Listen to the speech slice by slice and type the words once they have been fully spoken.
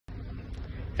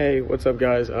Hey, what's up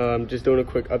guys? Just doing a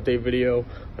quick update video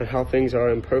on how things are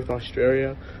in Perth,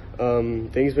 Australia.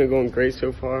 Things been going great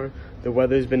so far. The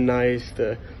weather's been nice,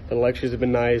 the lectures have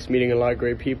been nice, meeting a lot of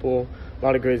great people, a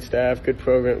lot of great staff, good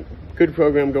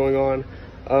program going on.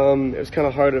 It was kind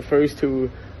of hard at first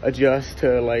to adjust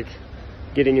to like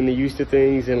getting used to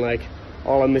things, and like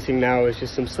all I'm missing now is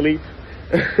just some sleep.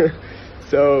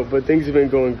 But things have been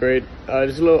going great.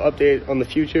 Just a little update on the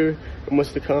future and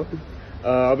what's to come.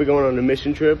 I'll be going on a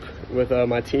mission trip with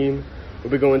my team.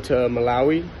 We'll be going to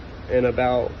Malawi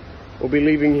we'll be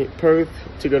leaving Perth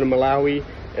to go to Malawi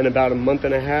in about a month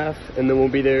and a half, and then we'll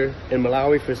be there in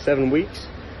Malawi for 7 weeks,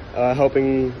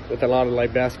 helping with a lot of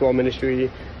like basketball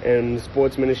ministry and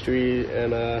sports ministry,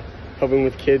 and helping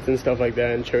with kids and stuff like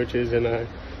that in churches, and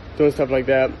doing stuff like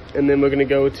that. And then we're gonna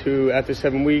go after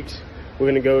 7 weeks, we're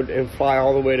gonna go and fly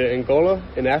all the way to Angola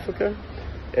in Africa.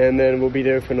 And then we'll be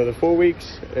there for another 4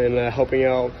 weeks and helping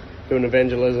out, doing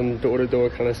evangelism, door-to-door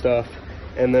kind of stuff.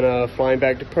 And then flying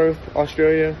back to Perth,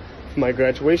 Australia for my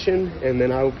graduation, and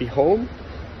then I will be home.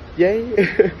 Yay!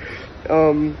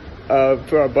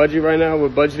 For our budget right now, we're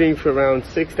budgeting for around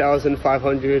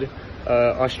 6,500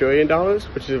 Australian dollars,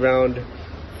 which is around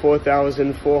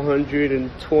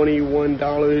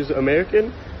 $4,421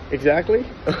 American, exactly.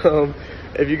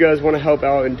 If you guys want to help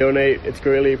out and donate, it's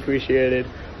greatly appreciated.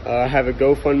 I have a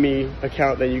GoFundMe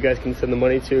account that you guys can send the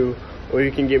money to, or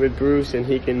you can get with Bruce and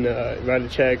he can write a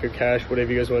check or cash,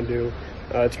 whatever you guys want to do.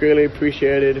 It's greatly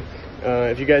appreciated.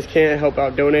 If you guys can't help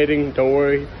out donating, don't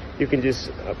worry. You can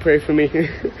just pray for me.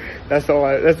 That's all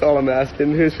I'm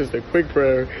asking. It's just a quick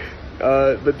prayer.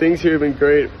 But things here have been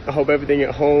great. I hope everything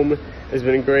at home has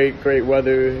been great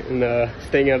weather, and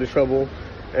staying out of trouble,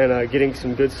 and getting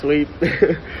some good sleep.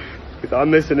 Because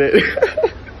I'm missing it.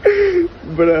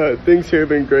 But things here have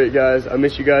been great, guys. I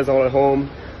miss you guys all at home.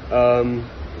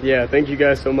 Yeah, thank you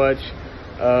guys so much.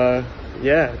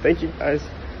 Yeah, thank you guys.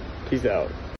 Peace out.